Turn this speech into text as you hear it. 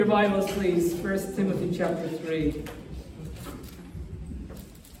Your Bibles, please. 1 Timothy chapter 3.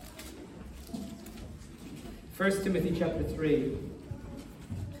 1 Timothy chapter 3.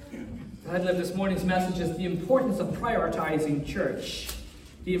 The title of this morning's message is The Importance of Prioritizing Church.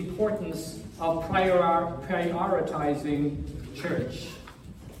 The importance of prioritizing church.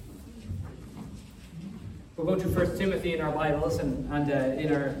 We'll go to 1 Timothy in our Bibles and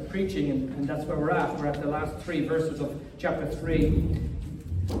in our preaching, and that's where we're at. We're at the last three verses of chapter 3.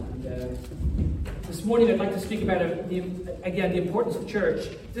 This morning I'd like to speak about, the importance of church.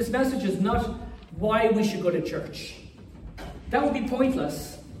 This message is not why we should go to church. That would be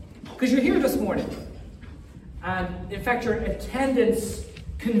pointless, because you're here this morning. And in fact, your attendance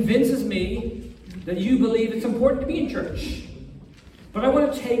convinces me that you believe it's important to be in church. But I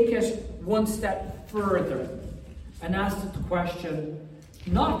want to take it one step further and ask the question,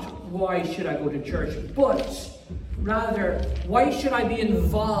 not why should I go to church, but rather, why should I be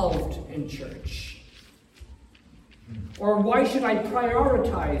involved in church? Or why should I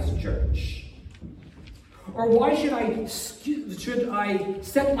prioritize church? Or why should I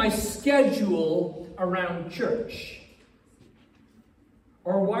set my schedule around church?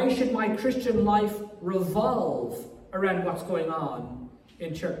 Or why should my Christian life revolve around what's going on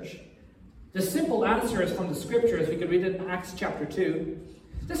in church? The simple answer is from the scriptures. We could read it in Acts chapter 2.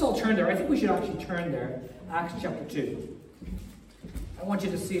 Let's all turn there. I think we should actually turn there. Acts chapter 2. I want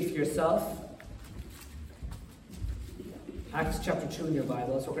you to see it for yourself. Acts chapter 2 in your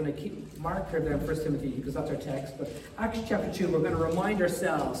Bible. So we're going to keep marker there in 1 Timothy because that's our text. But Acts chapter 2, we're going to remind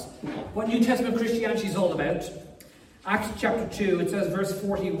ourselves what New Testament Christianity is all about. Acts chapter 2, it says verse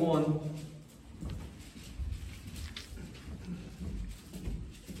 41.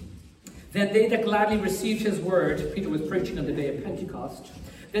 Then they that gladly received his word, Peter was preaching on the day of Pentecost.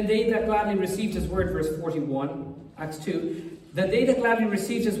 Then they that gladly received his word, verse 41, Acts 2. Then they that gladly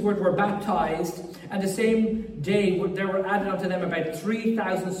received his word were baptized, and the same day there were added unto them about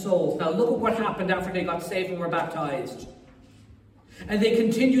 3,000 souls. Now look at what happened after they got saved and were baptized. And they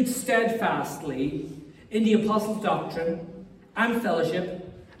continued steadfastly in the apostles' doctrine, and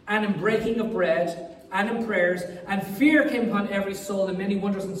fellowship, and in breaking of bread, and in prayers, and fear came upon every soul, and many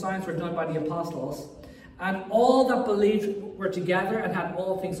wonders and signs were done by the apostles. And all that believed were together and had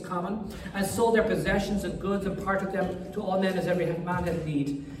all things common, and sold their possessions and goods, and parted them to all men as every man had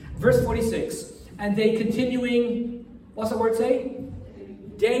need. Verse 46, and they continuing, what's the word say?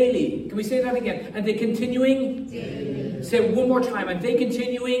 Daily. Can we say that again? And they continuing? Daily. Say it one more time. And they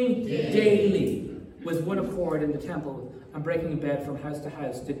continuing? Daily. With one accord in the temple, and breaking bread from house to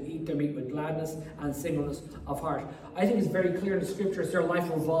house, did eat their meat with gladness and singleness of heart. I think it's very clear in the scriptures their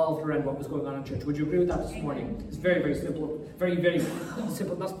life revolved around what was going on in church. Would you agree with that this morning? It's very, very simple. Very, very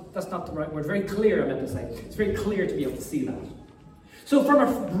simple. That's not the right word. Very clear, I meant to say. It's very clear to be able to see that. So from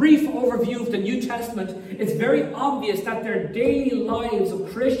a brief overview of the New Testament, it's very obvious that their daily lives of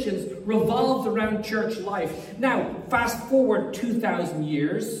Christians revolved around church life. Now, fast forward 2,000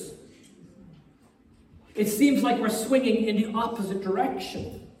 years. It seems like we're swinging in the opposite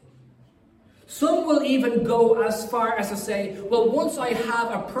direction. Some will even go as far as to say, well, once I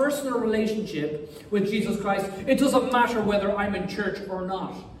have a personal relationship with Jesus Christ, it doesn't matter whether I'm in church or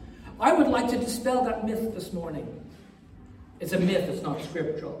not. I would like to dispel that myth this morning. It's a myth, it's not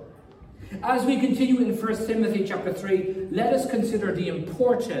scriptural. As we continue in 1 Timothy chapter 3, let us consider the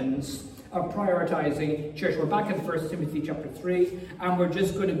importance of prioritizing church. We're back in 1 Timothy chapter 3, and we're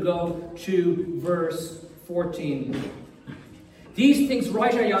just going to go to verse 14. These things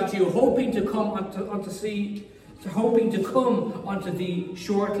write I unto you, hoping to come unto thee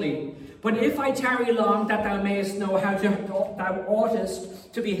shortly. But if I tarry long, that thou mayest know how thou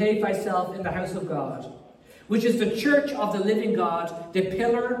oughtest to behave thyself in the house of God, which is the church of the living God, the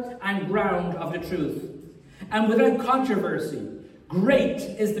pillar and ground of the truth. And without controversy, great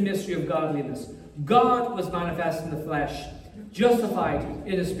is the mystery of godliness. God was manifest in the flesh, justified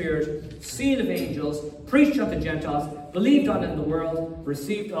in the spirit, seen of angels, preached unto Gentiles, believed on in the world,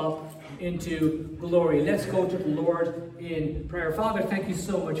 received up into glory. Let's go to the Lord in prayer. Father, thank you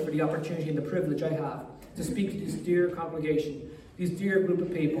so much for the opportunity and the privilege I have to speak to this dear congregation, this dear group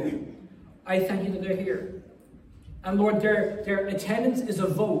of people. I thank you that they're here. And Lord, their attendance is a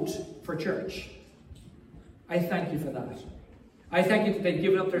vote for church. I thank you for that. I thank you that they've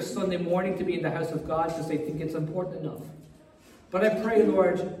given up their Sunday morning to be in the house of God because they think it's important enough. But I pray,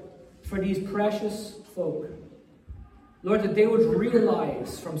 Lord, for these precious folk, Lord, that they would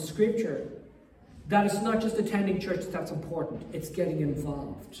realize from Scripture that it's not just attending church that's important. It's getting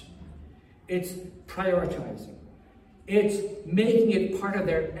involved. It's prioritizing. It's making it part of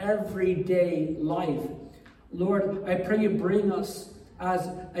their everyday life. Lord, I pray you bring us as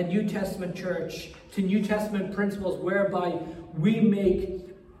a New Testament church to New Testament principles whereby we make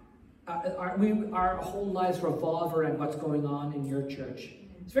our whole lives revolve around what's going on in your church.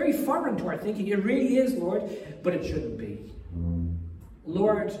 It's very foreign to our thinking. It really is, Lord, but it shouldn't be.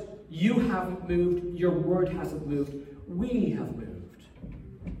 Lord, you haven't moved. Your word hasn't moved. We have moved.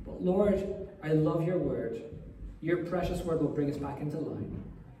 But Lord, I love your word. Your precious word will bring us back into line.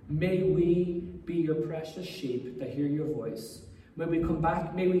 May we be your precious sheep that hear your voice. May we come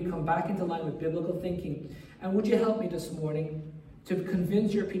back into line with biblical thinking. And would you help me this morning to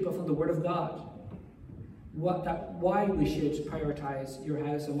convince your people from the Word of God why we should prioritize your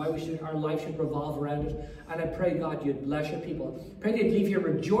house and why our life should revolve around it. And I pray, God, you'd bless your people. Pray they'd leave here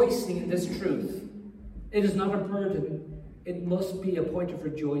rejoicing in this truth. It is not a burden. It must be a point of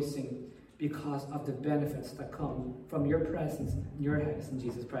rejoicing because of the benefits that come from your presence in your house. In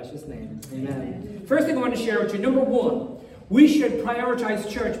Jesus' precious name. Amen. First thing I want to share with you, number one, we should prioritize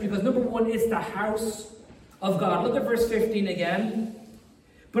church because number one is the house of God. Look at verse 15 again.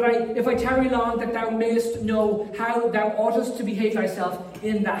 But if I tarry long, that thou mayest know how thou oughtest to behave thyself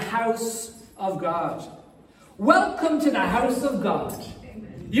in the house of God. Welcome to the house of God.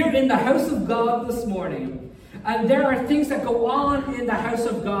 You're in the house of God this morning. And there are things that go on in the house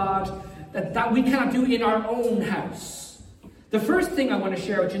of God that we cannot do in our own house. The first thing I want to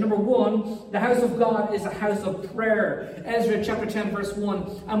share with you, number one, the house of God is a house of prayer. Ezra chapter 10 verse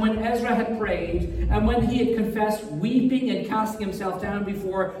 1. And when Ezra had prayed, and when he had confessed, weeping and casting himself down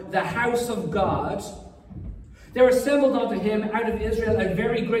before the house of God, there assembled unto him out of Israel a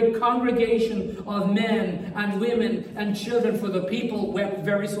very great congregation of men and women and children, for the people wept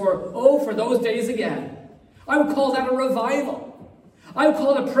very sore. Oh, for those days again. I would call that a revival. I would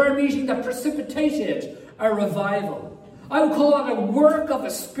call it a prayer meeting that precipitated a revival. I would call it a work of the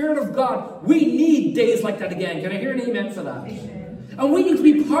Spirit of God. We need days like that again. Can I hear an amen for that? Amen. And we need to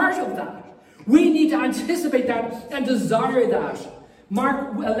be part of that. We need to anticipate that and desire that.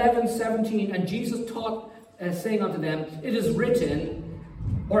 Mark 11:17, and Jesus taught, saying unto them, it is written,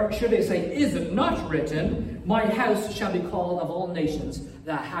 or should I say, is it not written, my house shall be called of all nations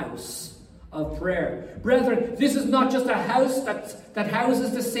the house of prayer. Brethren, this is not just a house that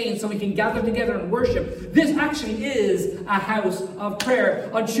houses the saints so we can gather together and worship. This actually is a house of prayer.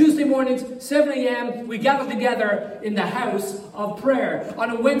 On Tuesday mornings, 7 a.m., we gather together in the house of prayer. On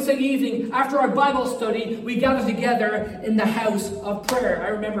a Wednesday evening, after our Bible study, we gather together in the house of prayer. I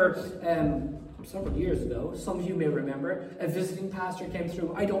remember several years ago, some of you may remember, a visiting pastor came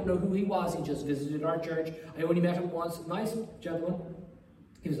through. I don't know who he was. He just visited our church. I only met him once. Nice gentleman.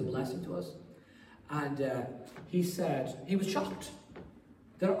 He was a blessing to us. And he said he was shocked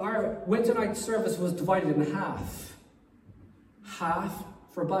that our Wednesday night service was divided in half. Half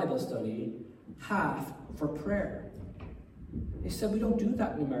for Bible study, half for prayer. He said, we don't do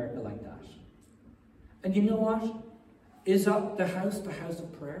that in America like that. And you know what? Is that the house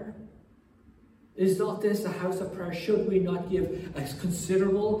of prayer? Is not this a house of prayer? Should we not give a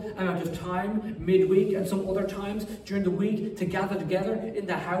considerable amount of time midweek and some other times during the week to gather together in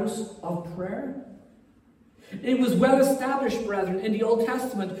the house of prayer? It was well established, brethren, in the Old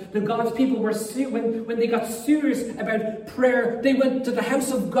Testament that God's people were, when they got serious about prayer, they went to the house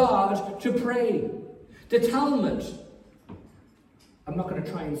of God to pray. The Talmud, I'm not going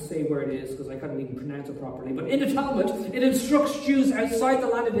to try and say where it is because I couldn't even pronounce it properly, but in the Talmud, it instructs Jews outside the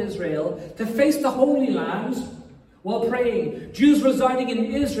land of Israel to face the Holy Land while praying. Jews residing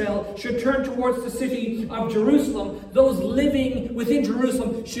in Israel should turn towards the city of Jerusalem. Those living within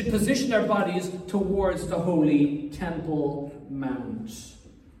Jerusalem should position their bodies towards the Holy Temple Mount.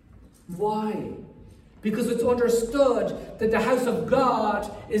 Why? Because it's understood that the house of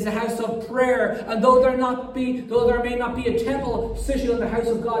God is a house of prayer. And though there may not be a temple sitting in the house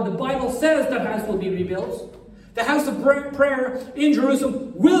of God, the Bible says that house will be rebuilt. The house of prayer in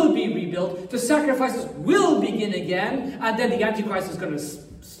Jerusalem will be rebuilt. The sacrifices will begin again. And then the Antichrist is going to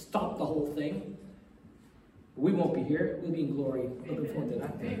stop the whole thing. We won't be here. We'll be in glory. Looking forward to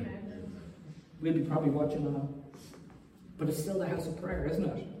that. Amen. We'll be probably watching on. But it's still the house of prayer, isn't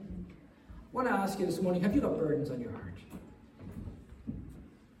it? I want to ask you this morning, have you got burdens on your heart?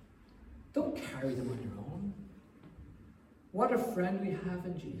 Don't carry them on your own. What a friend we have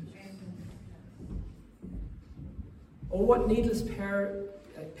in Jesus. Oh, what needless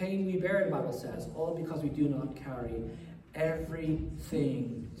pain we bear, the Bible says, all because we do not carry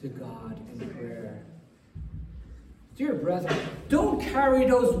everything to God in prayer. Dear brethren, don't carry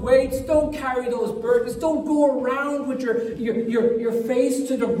those weights, don't carry those burdens, don't go around with your face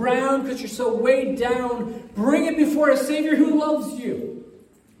to the ground because you're so weighed down. Bring it before a Savior who loves you.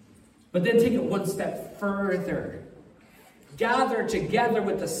 But then take it one step further. gather together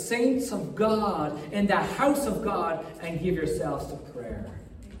with the saints of God in the house of God and give yourselves to prayer.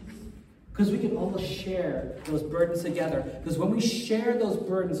 Because we can all share those burdens together. Because when we share those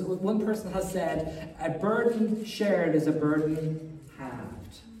burdens, one person has said, a burden shared is a burden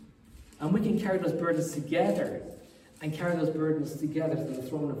halved. And we can carry those burdens together and carry those burdens together to the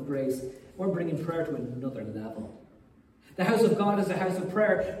throne of grace. We're bringing prayer to another level. The house of God is a house of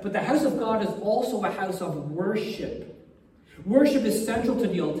prayer, but the house of God is also a house of worship. Worship is central to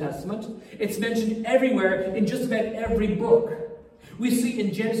the Old Testament. It's mentioned everywhere in just about every book. We see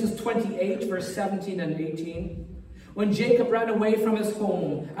in Genesis 28, verse 17 and 18, when Jacob ran away from his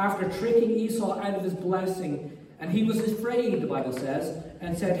home after tricking Esau out of his blessing, and he was afraid, the Bible says,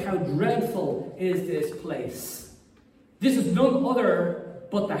 and said, "How dreadful is this place? This is none other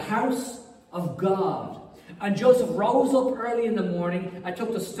but the house of God." And Joseph rose up early in the morning and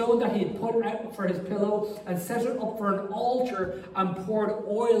took the stone that he had put out for his pillow and set it up for an altar and poured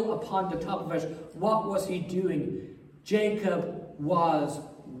oil upon the top of it. What was he doing? Jacob was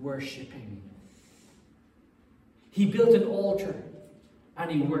worshipping. He built an altar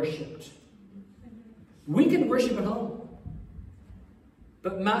and he worshipped. We can worship at home.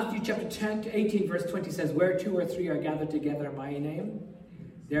 But Matthew chapter 10 to 18 verse 20 says, "Where 2 or 3 are gathered together in my name,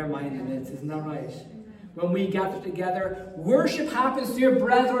 there am I in the midst." Isn't that right? When we gather together, worship happens, dear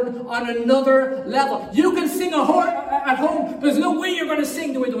brethren, on another level. You can sing at home. There's no way you're going to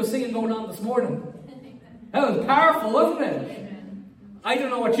sing the way there was singing going on this morning. That was powerful, wasn't it? I don't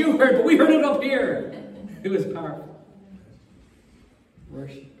know what you heard, but we heard it up here. It was powerful.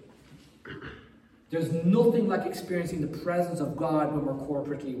 Worship. There's nothing like experiencing the presence of God when we're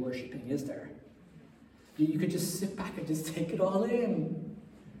corporately worshiping, is there? You could just sit back and just take it all in.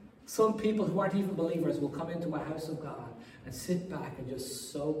 Some people who aren't even believers will come into a house of God and sit back and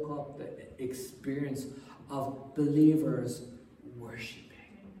just soak up the experience of believers worshiping.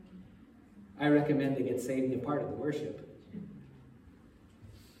 I recommend they get saved and be part of the worship.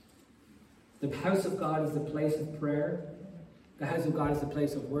 The house of God is the place of prayer. The house of God is the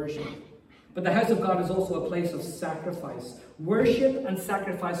place of worship. But the house of God is also a place of sacrifice. Worship and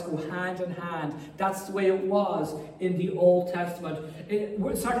sacrifice go hand in hand. That's the way it was in the Old Testament.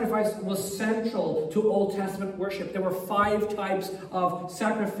 Sacrifice was central to Old Testament worship. There were 5 types of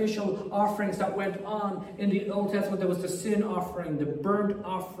sacrificial offerings that went on in the Old Testament. There was the sin offering, the burnt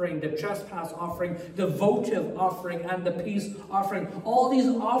offering, the trespass offering, the votive offering, and the peace offering. All these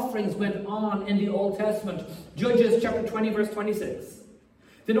offerings went on in the Old Testament. Judges chapter 20, verse 26.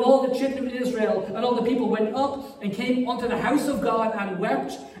 Then all the children of Israel and all the people went up and came unto the house of God and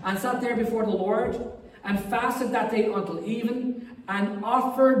wept and sat there before the Lord and fasted that day until even and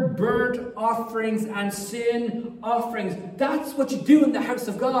offered burnt offerings and sin offerings. That's what you do in the house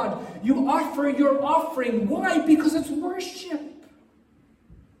of God. You offer your offering. Why? Because it's worship.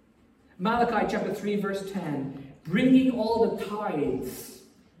 Malachi chapter 3 verse 10. Bringing all the tithes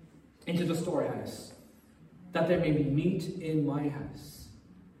into the storehouse, that there may be meat in my house.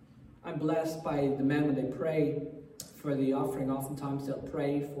 I'm blessed by the men when they pray for the offering. Oftentimes they'll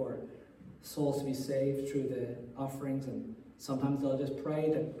pray for souls to be saved through the offerings, and sometimes they'll just pray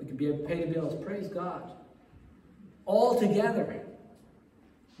that we can be able to pay the bills. Praise God. All together.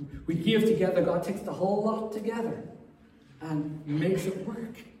 We give together. God takes the whole lot together and makes it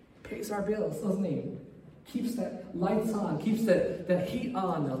work. Pays our bills, doesn't he? Keeps the lights on, keeps the heat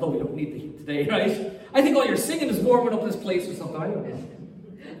on, although we don't need the heat today, right? I think all your singing is warming up this place or something. I don't know.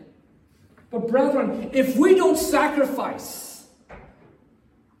 But brethren, if we don't sacrifice,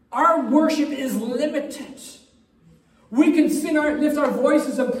 our worship is limited. We can lift our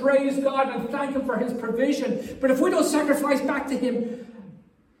voices and praise God and thank Him for His provision. But if we don't sacrifice back to Him,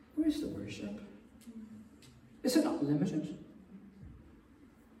 where's the worship? Is it not limited?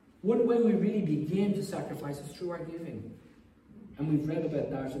 One way we really begin to sacrifice is through our giving. And we've read about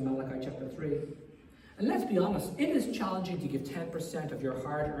that in Malachi chapter 3. And let's be honest, it is challenging to give 10% of your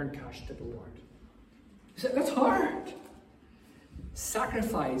hard-earned cash to the Lord. You say, that's hard.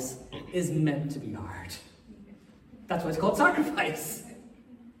 Sacrifice is meant to be hard. That's why it's called sacrifice.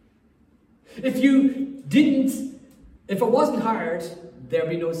 If it wasn't hard, there'd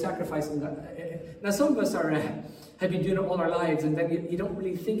be no sacrifice in that. Now, some of us have been doing it all our lives, and then you don't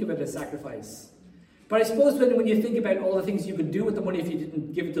really think of it as sacrifice. But I suppose when you think about all the things you could do with the money if you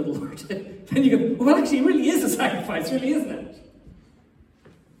didn't give it to the Lord, then you go, well, actually, it really is a sacrifice, really, isn't it?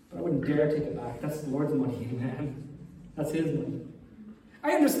 But I wouldn't dare take it back. That's the Lord's money, amen. That's His money.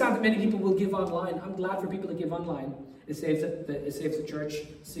 I understand that many people will give online. I'm glad for people to give online. It saves the church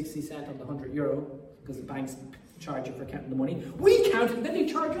 60 cents on the €100 because the banks charge you for counting the money. We count it, then they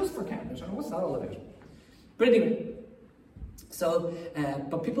charge us for counting it. I don't know what's that all about. But anyway, So,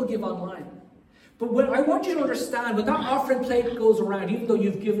 but people give online. But what I want you to understand, when that offering plate goes around, even though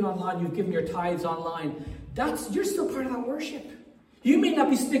you've given online, you've given your tithes online, you're still part of that worship. You may not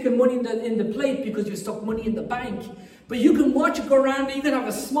be sticking money in the plate because you stuck money in the bank, but you can watch it go around and you can have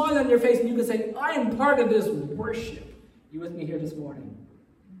a smile on your face and you can say, I am part of this worship. You with me here this morning?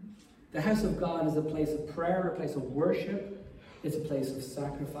 The house of God is a place of prayer, a place of worship. It's a place of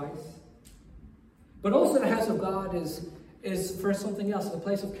sacrifice. But also the house of God is for something else, it's a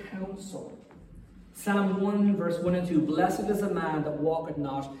place of counsel. Psalm 1 verse 1 and 2, blessed is the man that walketh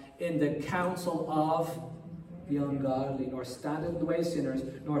not in the counsel of the ungodly, nor standeth in the way of sinners,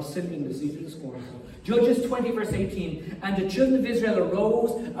 nor sitteth in the seat of the scornful. Judges 20 verse 18, and the children of Israel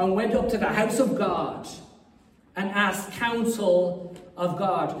arose and went up to the house of God and asked counsel of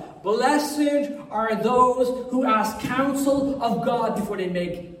God. Blessed are those who ask counsel of God before they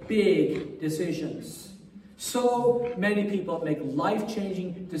make big decisions. So many people make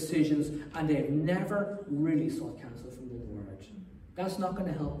life-changing decisions and they've never really sought counsel from the Lord. That's not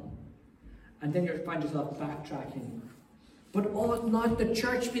going to help them. And then you find yourself backtracking. But ought not the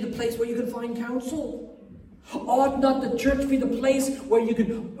church be the place where you can find counsel? Ought not the church be the place where you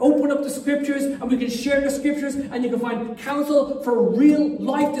can open up the scriptures and we can share the scriptures and you can find counsel for real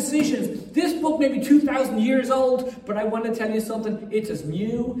life decisions? This book may be 2,000 years old, but I want to tell you something. It's as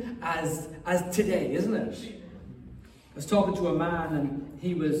new as today, isn't it? I was talking to a man and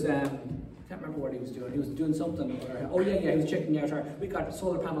he was, I can't remember what he was doing. He was doing something. He was checking out we got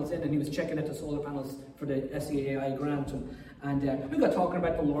solar panels in and he was checking out the solar panels for the SEAI grant. And we got talking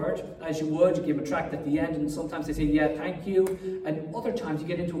about the Lord, as you would. You give a tract at the end, and sometimes they say, yeah, thank you. And other times you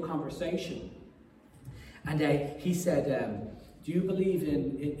get into a conversation. And he said, do you believe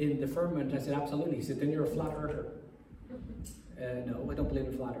in the firmament? I said, absolutely. He said, then you're a flat earther. No, I don't believe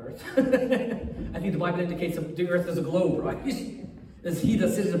in flat earth. I think the Bible indicates that the earth is a globe, right? It's he that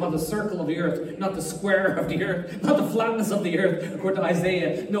sits upon the circle of the earth, not the square of the earth, not the flatness of the earth, according to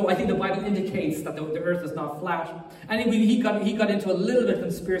Isaiah. No, I think the Bible indicates that the earth is not flat. And he got into a little bit of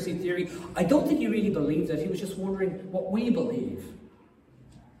conspiracy theory. I don't think he really believed it. He was just wondering what we believe.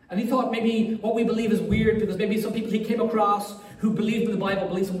 And he thought maybe what we believe is weird because maybe some people he came across who believed in the Bible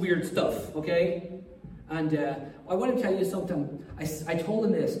believe some weird stuff, okay? And I want to tell you something. I told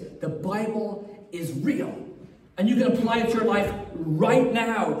him this. The Bible is real. And you can apply it to your life right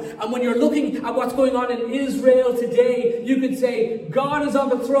now. And when you're looking at what's going on in Israel today, you can say, God is on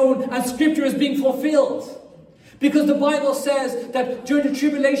the throne and Scripture is being fulfilled. Because the Bible says that during the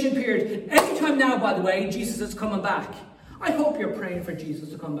tribulation period, anytime now, by the way, Jesus is coming back. I hope you're praying for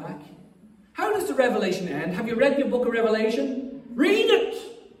Jesus to come back. How does the Revelation end? Have you read the book of Revelation? Read it.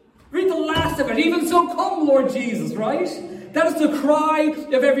 Read the last of it. Even so, come, Lord Jesus, right? That is the cry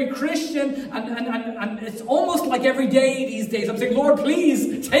of every Christian, and it's almost like every day these days. I'm saying, Lord,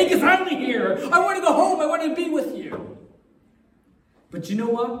 please, take us out of here. I want to go home. I want to be with you. But you know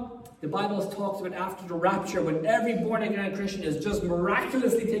what? The Bible talks about after the rapture, when every born-again Christian is just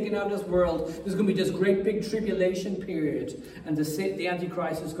miraculously taken out of this world, there's going to be this great big tribulation period, and the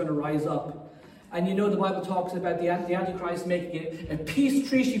Antichrist is going to rise up. And you know the Bible talks about the Antichrist making a peace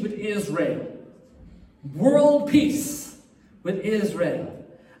treaty with Israel. World peace with Israel.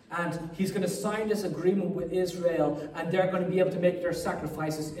 And he's going to sign this agreement with Israel, and they're going to be able to make their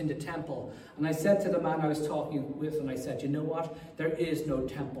sacrifices in the temple. And I said to the man I was talking with, and I said, you know what? There is no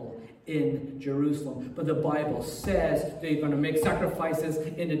temple in Jerusalem. But the Bible says they're going to make sacrifices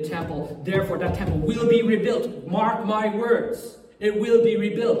in the temple. Therefore, that temple will be rebuilt. Mark my words. It will be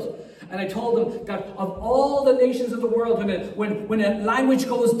rebuilt. And I told them that of all the nations of the world, when a language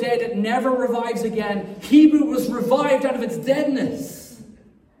goes dead, it never revives again. Hebrew was revived out of its deadness.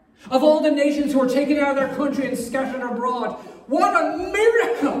 Of all the nations who were taken out of their country and scattered abroad, what a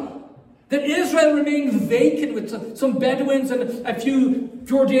miracle that Israel remained vacant with some Bedouins and a few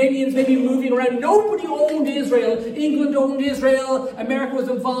Jordanians maybe moving around. Nobody owned Israel. England owned Israel. America was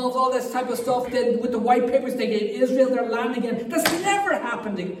involved. All this type of stuff. Then with the white papers, they gave Israel their land again. That's never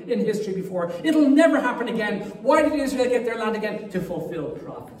happened in history before. It'll never happen again. Why did Israel get their land again? To fulfill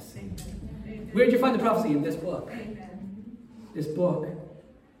prophecy. Where did you find the prophecy? In this book. This book.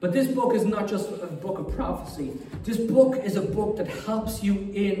 But this book is not just a book of prophecy. This book is a book that helps you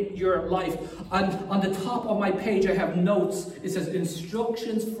in your life. And on the top of my page, I have notes. It says,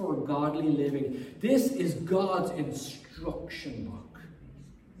 Instructions for Godly Living. This is God's instruction book.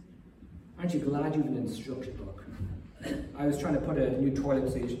 Aren't you glad you have an instruction book? I was trying to put a new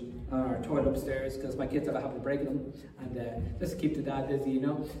toilet seat or toilet upstairs because my kids have a habit of breaking them. And just to keep the dad busy, you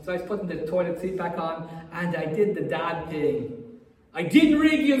know. So I was putting the toilet seat back on, and I did the dad thing. I didn't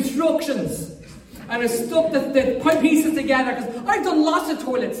read the instructions. and I stuck the pieces together, because I've done lots of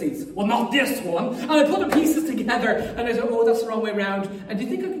toilet seats. Well, not this one. And I put the pieces together, and I said, oh, that's the wrong way around. And do you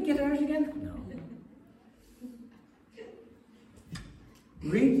think I could get it out again? No.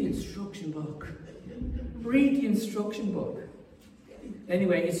 Read the instruction book. Read the instruction book.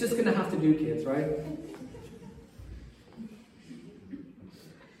 Anyway, it's just going to have to do, kids, right?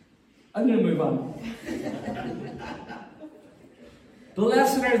 I'm going to move on.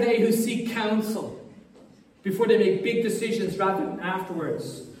 Blessed are they who seek counsel before they make big decisions rather than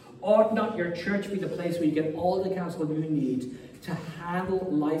afterwards. Ought not your church be the place where you get all the counsel you need to handle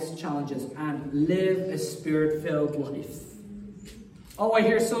life's challenges and live a spirit-filled life? Oh, I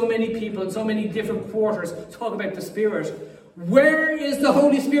hear so many people in so many different quarters talk about the Spirit. Where is the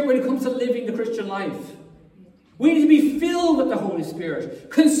Holy Spirit when it comes to living the Christian life? We need to be filled with the Holy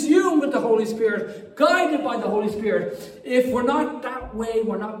Spirit, consumed with the Holy Spirit, guided by the Holy Spirit. If we're not that way,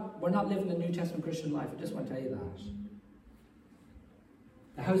 we're not living the New Testament Christian life. I just want to tell you that.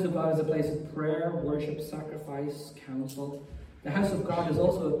 The house of God is a place of prayer, worship, sacrifice, counsel. The house of God is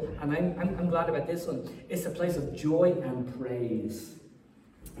also, and I'm glad about this one, it's a place of joy and praise.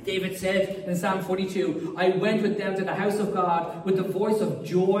 David said in Psalm 42, I went with them to the house of God with the voice of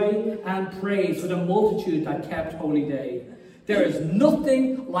joy and praise for the multitude that kept holy day. There is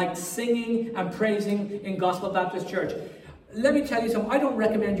nothing like singing and praising in Gospel Baptist Church. Let me tell you something. I don't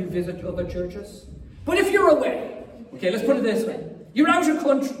recommend you visit other churches. But if you're away, okay, let's put it this way. You're out of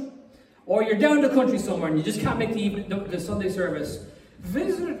country, or you're down the country somewhere and you just can't make the Sunday service.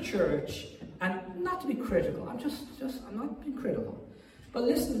 Visit a church, and not to be critical. I'm not being critical. But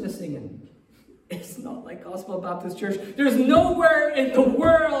listen to the singing. It's not like Gospel Baptist Church. There's nowhere in the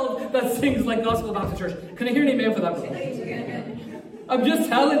world that sings like Gospel Baptist Church. Can I hear an amen for that? I'm just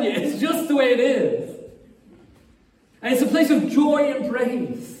telling you, it's just the way it is. And it's a place of joy and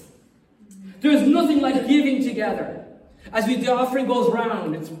praise. There's nothing like giving together. As the offering goes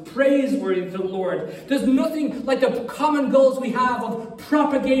round, it's praiseworthy to the Lord. There's nothing like the common goals we have of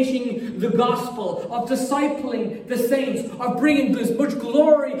propagating the gospel, of discipling the saints, of bringing as much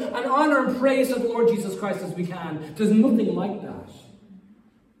glory and honor and praise to the Lord Jesus Christ as we can. There's nothing like that.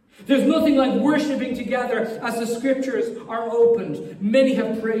 There's nothing like worshiping together as the scriptures are opened. Many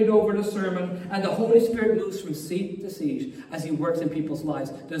have prayed over the sermon, and the Holy Spirit moves from seat to seat as he works in people's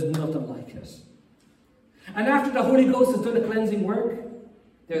lives. There's nothing like it. And after the Holy Ghost has done a cleansing work,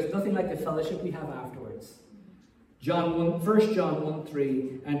 there's nothing like the fellowship we have afterwards. 1 John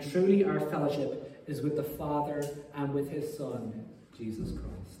 1:3, and truly our fellowship is with the Father and with his Son, Jesus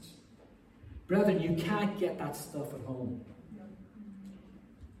Christ. Brethren, you can't get that stuff at home.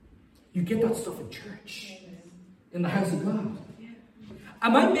 You get that stuff in church, in the house of God.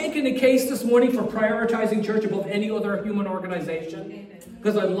 Am I making a case this morning for prioritizing church above any other human organization?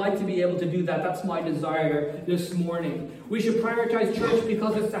 Because I'd like to be able to do that. That's my desire this morning. We should prioritize church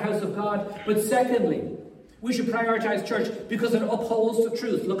because it's the house of God. But secondly, we should prioritize church because it upholds the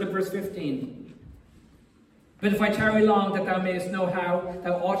truth. Look at verse 15. But if I tarry long, that thou mayest know how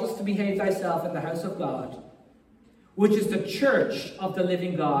thou oughtest to behave thyself in the house of God, which is the church of the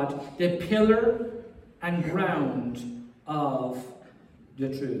living God, the pillar and ground of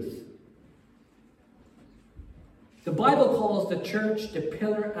the truth. The Bible calls the church the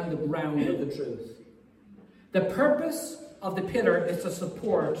pillar and the ground of the truth. The purpose of the pillar is to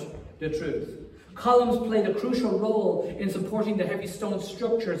support the truth. Columns played a crucial role in supporting the heavy stone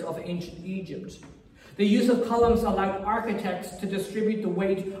structures of ancient Egypt. The use of columns allowed architects to distribute the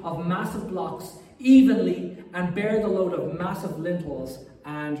weight of massive blocks evenly and bear the load of massive lintels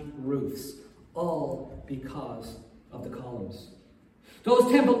and roofs, all because of the columns.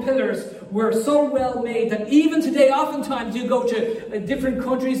 Those temple pillars were so well made that even today, oftentimes you go to different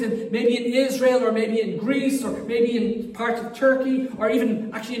countries, and maybe in Israel, or maybe in Greece, or maybe in parts of Turkey, or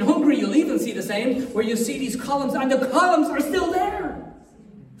even actually in Hungary, you'll even see the same, where you see these columns, and the columns are still there.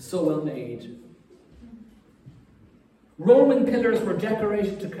 So well made. Roman pillars were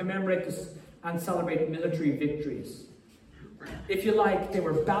decorated to commemorate and celebrate military victories. If you like, they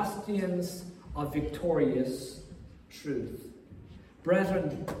were bastions of victorious truth.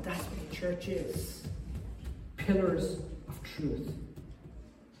 Brethren, that's what the church is. Pillars of truth.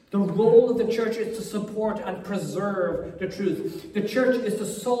 The role of the church is to support and preserve the truth. The church is the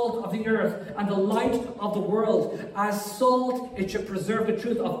salt of the earth and the light of the world. As salt, it should preserve the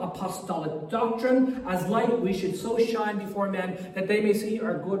truth of apostolic doctrine. As light, we should so shine before men that they may see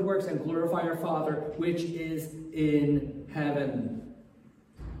our good works and glorify our Father, which is in heaven.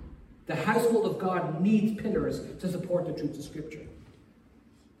 The household of God needs pillars to support the truth of Scripture.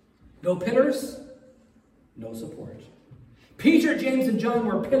 No pillars, no support. Peter, James, and John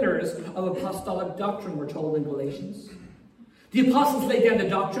were pillars of apostolic doctrine, we're told in Galatians. The apostles laid down the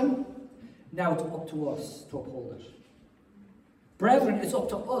doctrine. Now it's up to us to uphold it. Brethren, it's up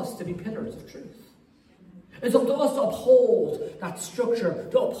to us to be pillars of truth. It's up to us to uphold that structure,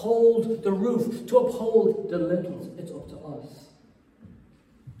 to uphold the roof, to uphold the lintels. It's up to us.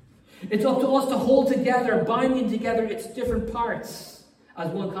 It's up to us to hold together, binding together its different parts, as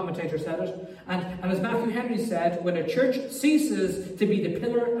one commentator said it. And as Matthew Henry said, when a church ceases to be the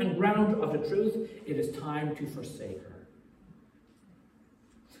pillar and ground of the truth, it is time to forsake her.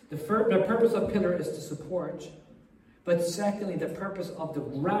 The purpose of pillar is to support. But secondly, the purpose of the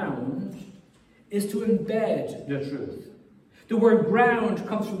ground is to embed the truth. The word ground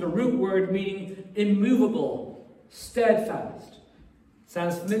comes from the root word meaning immovable, steadfast.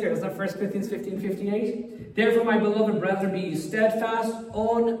 Sounds familiar, isn't that 1 Corinthians 15:58? Therefore, my beloved brethren, be ye steadfast,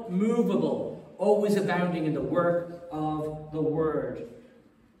 unmovable, always abounding in the work of the word.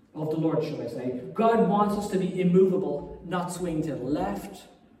 Of the Lord, should I say. God wants us to be immovable, not swing to the left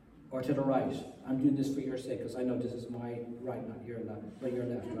or to the right. I'm doing this for your sake, because I know this is my right, not your left, but your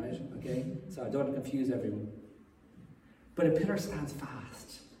left, right? Okay? So I don't want to confuse everyone. But a pillar stands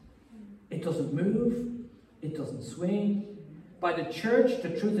fast. It doesn't move. It doesn't swing. By the church, the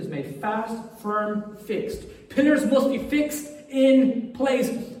truth is made fast, firm, fixed. Pillars must be fixed in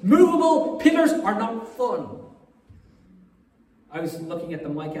place. Movable pillars are not fun. I was looking at the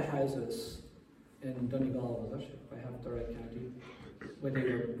mica houses in Donegal, was it? If I have the right county. Where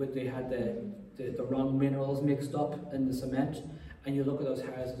they had the wrong minerals mixed up in the cement, and you look at those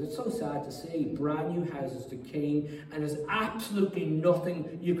houses, it's so sad to see brand new houses decaying, and there's absolutely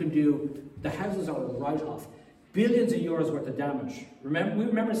nothing you can do. The houses are a write-off. Billions of euros worth of damage. We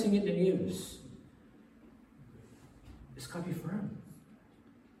remember seeing it in the news. It's got to be firm.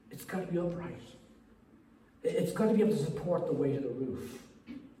 It's got to be upright. It's got to be able to support the weight of the roof.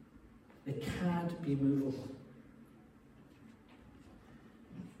 It can't be movable.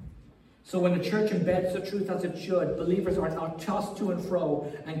 So when the church embeds the truth as it should, believers are not tossed to and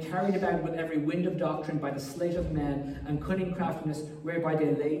fro and carried about with every wind of doctrine by the sleight of men and cunning craftiness whereby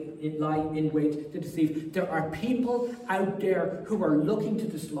they lie in wait to deceive. There are people out there who are looking to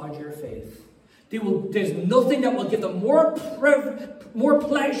dislodge your faith. There's nothing that will give them more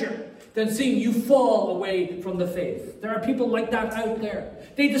pleasure than seeing you fall away from the faith. There are people like that out there.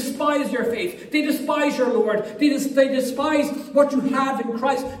 They despise your faith. They despise your Lord. They despise what you have in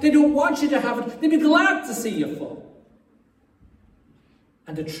Christ. They don't want you to have it. They'd be glad to see you fall.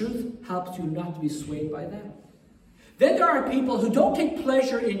 And the truth helps you not to be swayed by them. Then there are people who don't take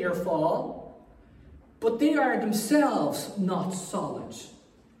pleasure in your fall, but they are themselves not solid.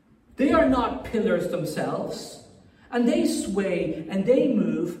 They are not pillars themselves. And they sway and they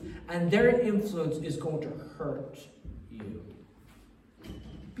move, and their influence is going to hurt you.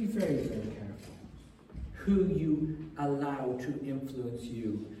 Be very, very careful who you allow to influence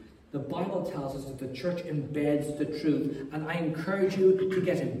you. The Bible tells us that the church embeds the truth, and I encourage you to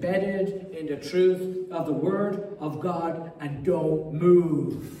get embedded in the truth of the Word of God and don't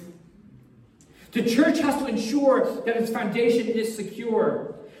move. The church has to ensure that its foundation is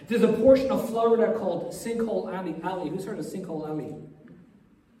secure. There's a portion of Florida called Sinkhole Alley. Who's heard of Sinkhole Alley?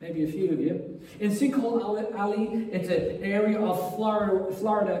 Maybe a few of you. In Sinkhole Alley, it's an area of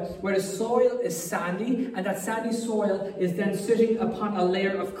Florida where the soil is sandy, and that sandy soil is then sitting upon a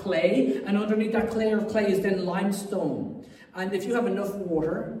layer of clay, and underneath that layer of clay is then limestone. And if you have enough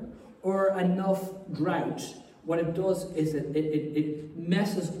water or enough drought, what it does is it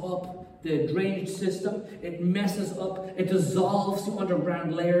messes up the drainage system, it messes up, it dissolves the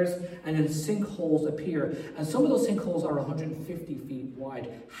underground layers, and then sinkholes appear. And some of those sinkholes are 150 feet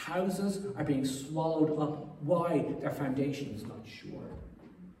wide. Houses are being swallowed up. Why? Their foundation is not sure.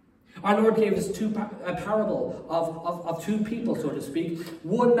 Our Lord gave us a parable of two people, so to speak.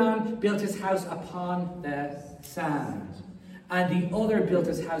 One man built his house upon the sand, and the other built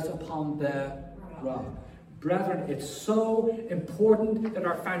his house upon the rock. Brethren, it's so important that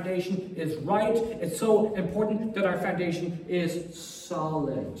our foundation is right. It's so important that our foundation is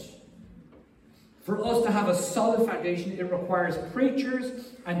solid. For us to have a solid foundation, it requires preachers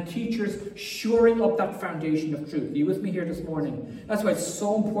and teachers shoring up that foundation of truth. Are you with me here this morning? That's why it's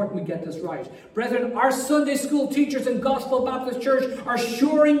so important we get this right. Brethren, our Sunday school teachers in Gospel Baptist Church are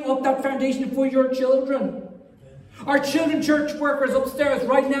shoring up that foundation for your children. Our children church workers upstairs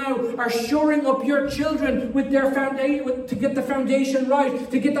right now are shoring up your children with their foundation, to get the foundation right,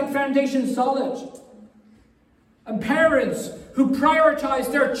 to get that foundation solid. And parents who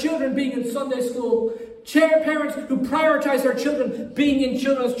prioritize their children being in Sunday school, Parents who prioritize their children being in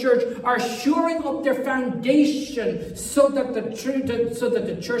children's church are shoring up their foundation so that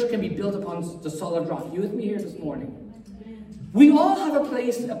the church can be built upon the solid rock. You with me here this morning? We all have a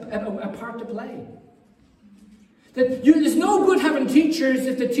place, a part to play. There's no good having teachers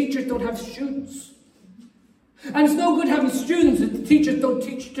if the teachers don't have students. And it's no good having students if the teachers don't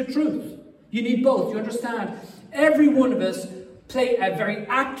teach the truth. You need both, you understand? Every one of us play a very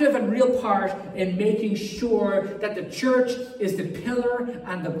active and real part in making sure that the church is the pillar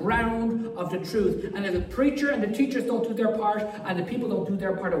and the ground of the truth. And if the preacher and the teachers don't do their part and the people don't do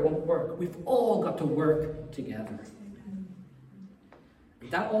their part, it won't work. We've all got to work together.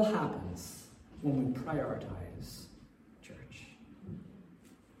 That all happens when we prioritize church.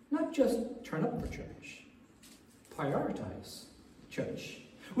 Not just turn up for church. Prioritize church.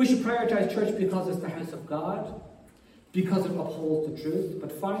 We should prioritize church because it's the house of God, because it upholds the truth.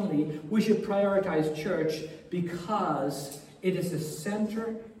 But finally, we should prioritize church because it is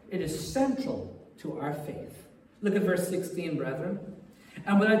central to our faith. Look at verse 16, brethren.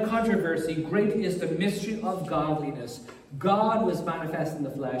 And without controversy, great is the mystery of godliness. God was manifest in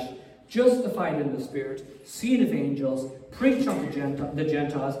the flesh, justified in the spirit, seen of angels, preached unto the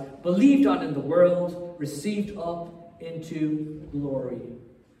Gentiles, believed on in the world, received up into glory.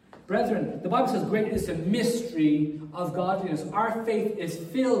 Brethren, the Bible says great is the mystery of godliness. Our faith is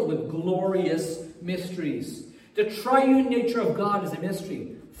filled with glorious mysteries. The triune nature of God is a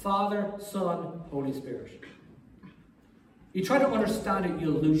mystery. Father, Son, Holy Spirit. You try to understand it,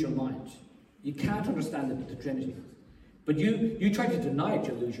 you'll lose your mind. You can't understand the Trinity. But you try to deny it,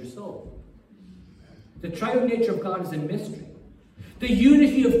 you'll lose your soul. The triune nature of God is a mystery. The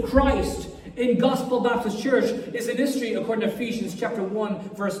unity of Christ in Gospel Baptist Church is a mystery, according to Ephesians chapter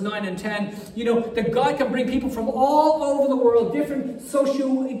 1, verse 9 and 10. You know, that God can bring people from all over the world, different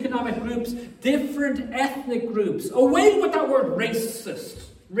socio-economic groups, different ethnic groups. Away with that word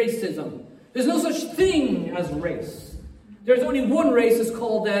racism. There's no such thing as race. There's only one race, it's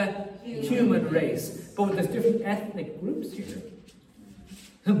called the human race. But there's different ethnic groups here.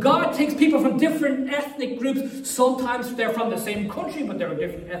 So God takes people from different ethnic groups. Sometimes they're from the same country, but they're a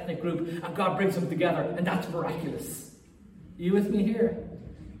different ethnic group. And God brings them together. And that's miraculous. Are you with me here?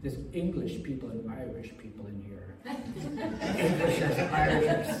 There's English people and Irish people in here. Englishers and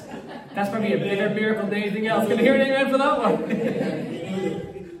Irishers. That's probably a bigger miracle than anything else. Can you hear an amen for that one?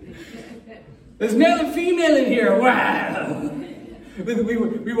 There's male and female in here. Wow!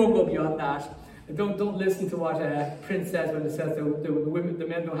 We won't go beyond that. Don't listen to what Prince says when it says the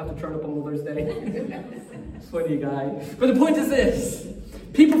men don't have to turn up on Mother's Day. Funny guy. But the point is this.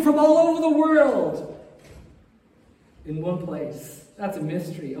 People from all over the world in one place. That's a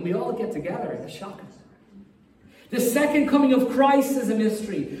mystery. And we all get together. It's shocking. The second coming of Christ is a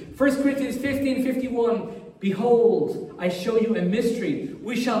mystery. 1 Corinthians 15:51. Behold, I show you a mystery.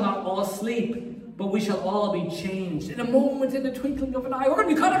 We shall not all sleep, but we shall all be changed. In a moment, in the twinkling of an eye. We're going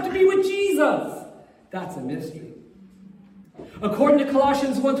to be caught up to be with Jesus. That's a mystery. According to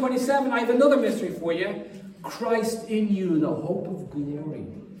Colossians 1:27, I have another mystery for you. Christ in you, the hope of glory.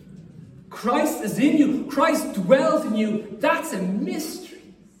 Christ is in you. Christ dwells in you. That's a mystery.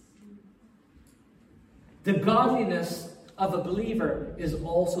 The godliness of a believer is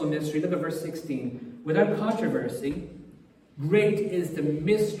also a mystery. Look at verse 16. Without controversy, great is the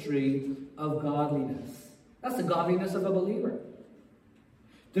mystery of godliness. That's the godliness of a believer.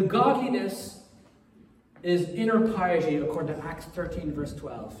 The godliness is inner piety, according to Acts 13, verse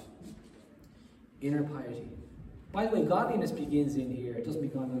 12. Inner piety. By the way, godliness begins in here. It doesn't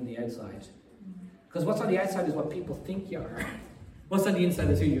begin on the outside. Because what's on the outside is what people think you are. What's on the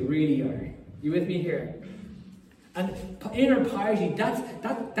inside is who you really are. You with me here? And inner piety,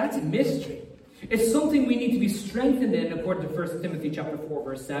 that's a mystery. It's something we need to be strengthened in, according to 1 Timothy chapter 4,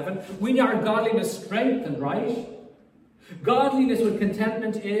 verse 7. We need our godliness strengthened, right? Godliness with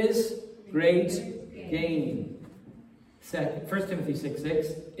contentment is great gain. 1 Timothy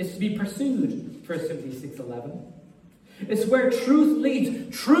 6:6. It's to be pursued. 1 Timothy 6:11. It's where truth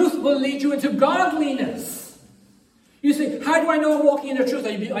leads. Truth will lead you into godliness. You say, how do I know I'm walking in the truth?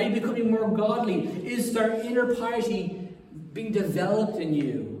 Are you becoming more godly? Is there inner piety being developed in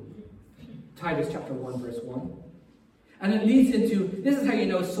you? Titus chapter 1, verse 1. And it leads into, this is how you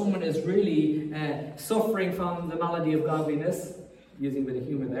know someone is really suffering from the malady of godliness, using a bit of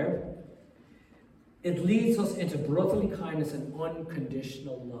humor there. It leads us into brotherly kindness and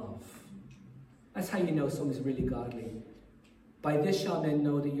unconditional love. That's how you know someone's really godly. By this shall men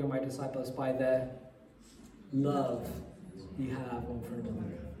know that you're my disciples, by the love you have one for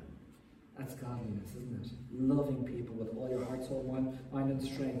another. That's godliness, isn't it? Loving people with all your heart, soul, mind, and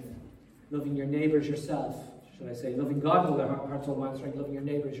strength. loving your neighbours yourself. Should I say, loving God with our heart, soul, mind, strength, loving your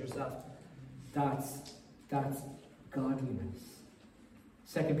neighbours yourself. That's godliness.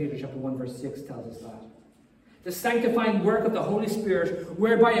 2 Peter chapter 1 verse 6 tells us that. The sanctifying work of the Holy Spirit,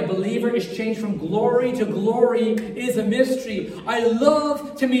 whereby a believer is changed from glory to glory, is a mystery. I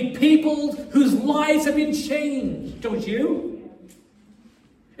love to meet people whose lives have been changed. Don't you?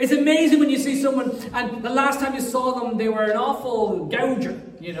 It's amazing when you see someone, and the last time you saw them, they were an awful gouger,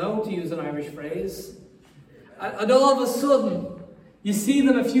 to use an Irish phrase. And all of a sudden, you see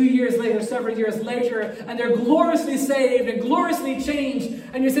them a few years later, several years later, and they're gloriously saved and gloriously changed.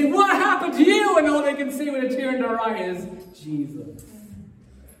 And you say, what happened to you? And all they can see with a tear in their eye is Jesus.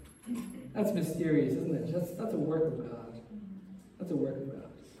 That's mysterious, isn't it? That's a work of God. That's a work of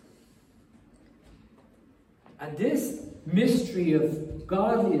God. And this mystery of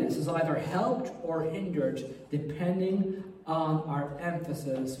godliness is either helped or hindered depending on our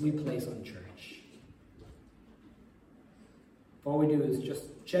emphasis we place on church. All we do is just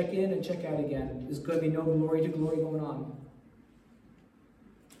check in and check out again. There's going to be no glory to glory going on.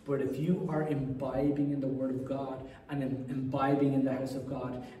 But if you are imbibing in the Word of God and imbibing in the house of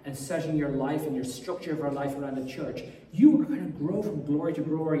God and setting your life and your structure of our life around the church, you are going to grow from glory to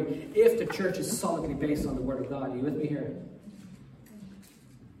glory if the church is solidly based on the Word of God. Are you with me here?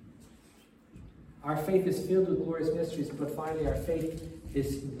 Our faith is filled with glorious mysteries, but finally our faith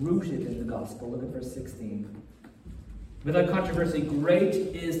is rooted in the gospel. Look at verse 16. Without controversy, great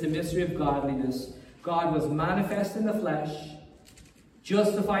is the mystery of godliness. God was manifest in the flesh,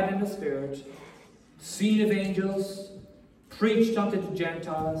 justified in the Spirit, seen of angels, preached unto the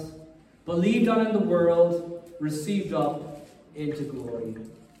Gentiles, believed on in the world, received up into glory.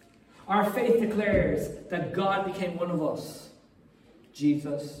 Our faith declares that God became one of us,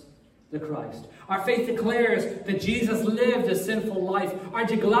 Jesus the Christ. Our faith declares that Jesus lived a sinful life. Aren't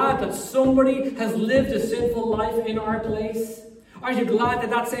you glad that somebody has lived a sinful life in our place? Aren't you glad that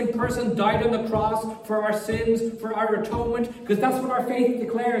that same person died on the cross for our sins, for our atonement? Because that's what our faith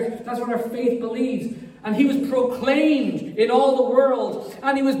declares. That's what our faith believes. And he was proclaimed in all the world.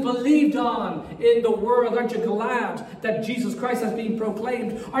 And he was believed on in the world. Aren't you glad that Jesus Christ has been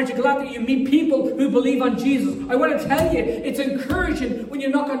proclaimed? Aren't you glad that you meet people who believe on Jesus? I want to tell you, it's encouraging when you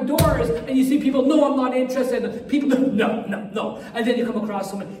knock on doors and you see people, no, I'm not interested. And people, no. And then you come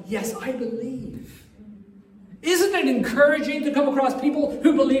across someone, yes, I believe. Isn't it encouraging to come across people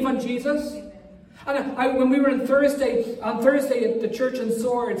who believe on Jesus? And when we were on Thursday at the church in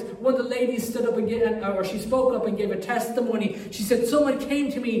Swords, one of the ladies stood up and she spoke up and gave a testimony. She said, someone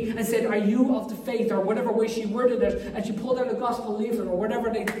came to me and said, are you of the faith? Or whatever way she worded it. And she pulled out a gospel leaflet or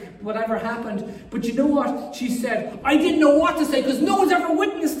whatever happened. But you know what? She said, I didn't know what to say because no one's ever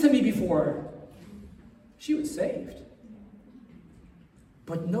witnessed to me before. She was saved.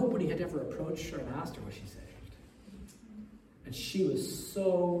 But nobody had ever approached her and asked her was she saved. And she was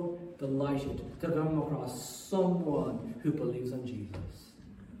so delighted to come across someone who believes on Jesus.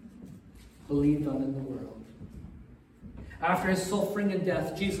 Believed on in the world. After his suffering and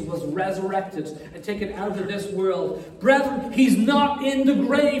death, Jesus was resurrected and taken out of this world. Brethren, he's not in the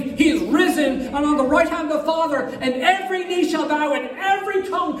grave. He is risen and on the right hand of the Father. And every knee shall bow and every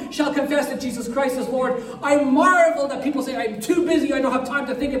tongue shall confess that Jesus Christ is Lord. I marvel that people say, I'm too busy. I don't have time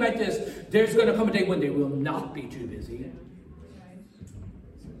to think about this. There's going to come a day when they will not be too busy.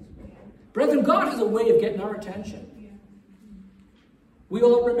 Brethren, God has a way of getting our attention. We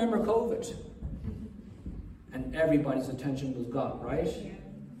all remember COVID. And everybody's attention was gone, right?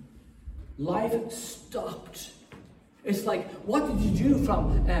 Life stopped. It's like, what did you do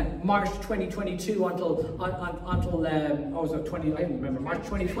from March 2022 until was it 20? I don't remember. March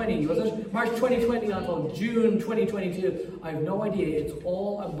 2020, was it? March 2020 until June 2022. I have no idea. It's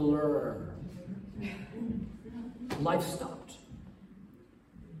all a blur. Life stopped.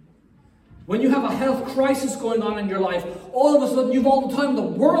 When you have a health crisis going on in your life, all of a sudden you've all the time in the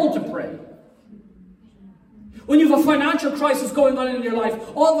world to pray. When you have a financial crisis going on in your life,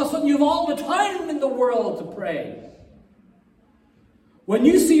 all of a sudden you have all the time in the world to pray. When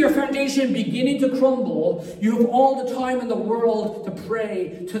you see your foundation beginning to crumble, you have all the time in the world to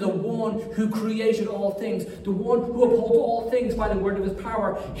pray to the one who created all things, the one who upholds all things by the word of his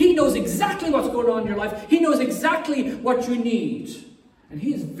power. He knows exactly what's going on in your life. He knows exactly what you need. And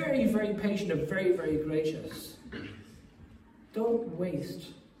he is very, very patient and very, very gracious. Don't waste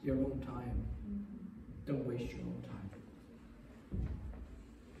your own time. Don't waste your own time.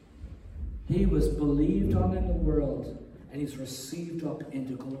 He was believed on in the world, and he's received up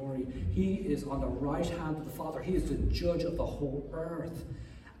into glory. He is on the right hand of the Father. He is the judge of the whole earth.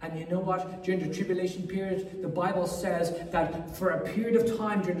 And you know what? During the tribulation period, the Bible says that for a period of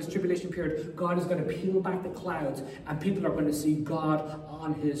time during this tribulation period, God is going to peel back the clouds and people are going to see God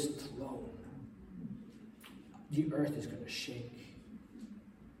on his throne. The earth is going to shake.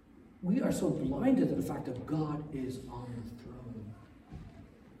 We are so blinded to the fact that God is on the throne.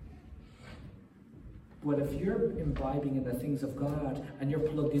 But if you're imbibing in the things of God and you're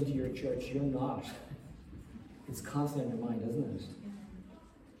plugged into your church, you're not. It's constantly in your mind, isn't it?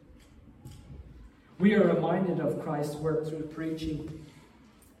 We are reminded of Christ's work through preaching.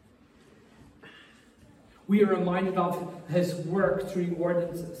 We are reminded of his work through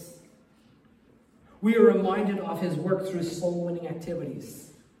ordinances. We are reminded of his work through soul-winning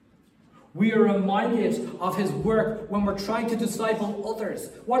activities. We are reminded of his work when we're trying to disciple others.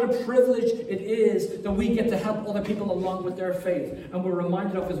 What a privilege it is that we get to help other people along with their faith. And we're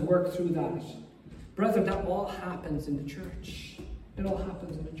reminded of his work through that. Brethren, that all happens in the church. It all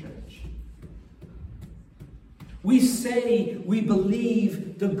happens in the church. We say we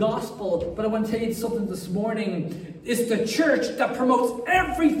believe the gospel, but I want to tell you something this morning. It's the church that promotes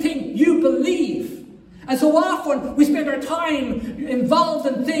everything you believe. And so often we spend our time involved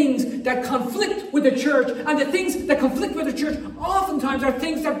in things that conflict with the church, and the things that conflict with the church oftentimes are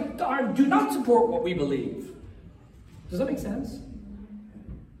things that do not support what we believe. Does that make sense?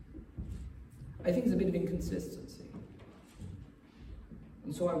 I think it's a bit of inconsistency.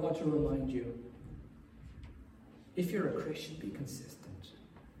 And so I want to remind you, if you're a Christian, be consistent.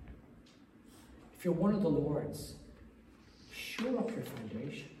 If you're one of the Lord's, shore up your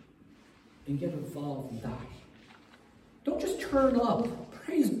foundation and get involved in that. Don't just turn up.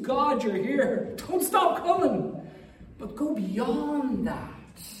 Praise God you're here. Don't stop coming. But go beyond that.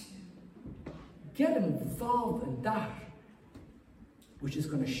 Get involved in that, which is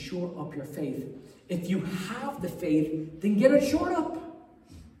going to shore up your faith. If you have the faith, then get it shored up.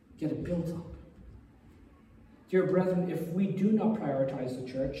 Get it built up. Dear brethren, if we do not prioritize the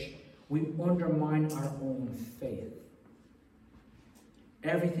church, we undermine our own faith.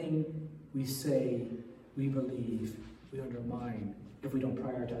 Everything we say, we believe, we undermine if we don't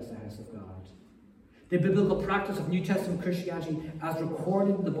prioritize the house of God. The biblical practice of New Testament Christianity, as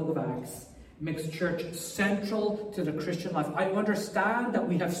recorded in the book of Acts, makes church central to the Christian life. I understand that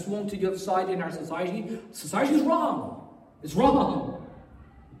we have swung to the other side in our society. Society is wrong. It's wrong.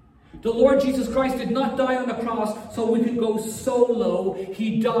 The Lord Jesus Christ did not die on the cross so we could go solo.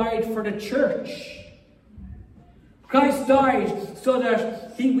 He died for the church. Christ died so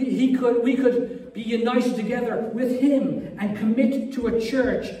that we could be united together with him and commit to a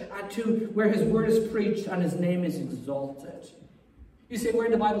church and to where his word is preached and his name is exalted. You say, where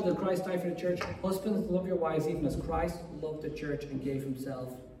in the Bible did Christ die for the church? Husbands, love your wives even as Christ loved the church and gave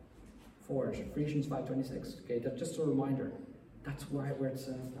himself for it. Ephesians 5:26. Okay, that's just a reminder. That's where it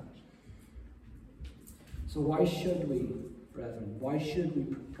says that. So why should we, brethren, why should we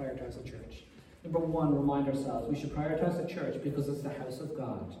prioritize the church? Number one, remind ourselves we should prioritize the church because it's the house of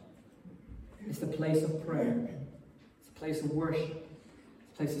God. It's the place of prayer. It's the place of worship.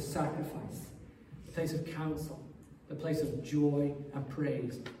 It's the place of sacrifice. The place of counsel. The place of joy and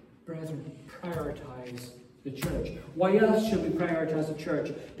praise. Brethren, prioritize the church. Why else should we prioritize the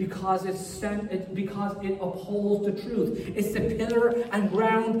church? Because it upholds the truth. It's the pillar and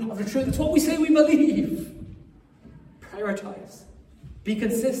ground of the truth. It's what we say we believe. Prioritize. Be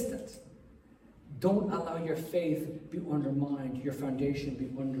consistent. Don't allow your faith be undermined, your foundation be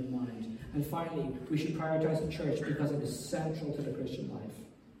undermined. And finally, we should prioritize the church because it is central to the Christian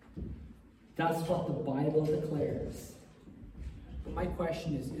life. That's what the Bible declares. But my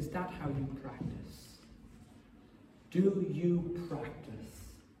question is that how you practice? Do you practice?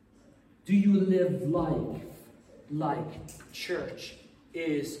 Do you live life like church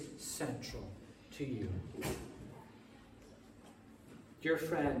is central to you? Dear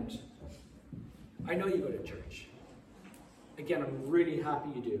friend, I know you go to church. Again, I'm really happy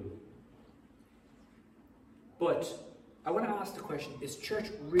you do. But I want to ask the question, is church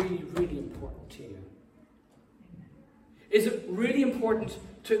really, really important to you? Is it really important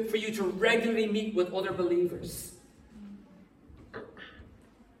for you to regularly meet with other believers?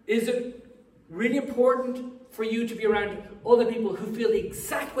 Is it really important for you to be around other people who feel the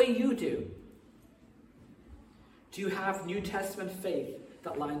exact way you do? Do you have New Testament faith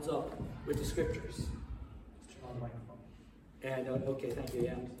that lines up with the scriptures? Okay, thank you,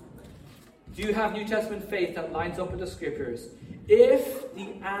 yeah. Do you have New Testament faith that lines up with the scriptures? If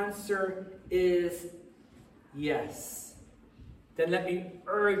the answer is yes, then let me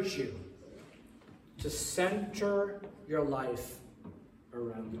urge you to center your life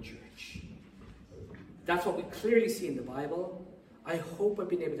around the church. That's what we clearly see in the Bible. I hope I've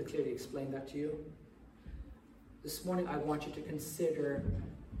been able to clearly explain that to you. This morning, I want you to consider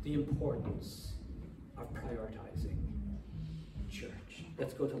the importance of prioritizing church.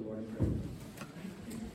 Let's go to the Lord in prayer.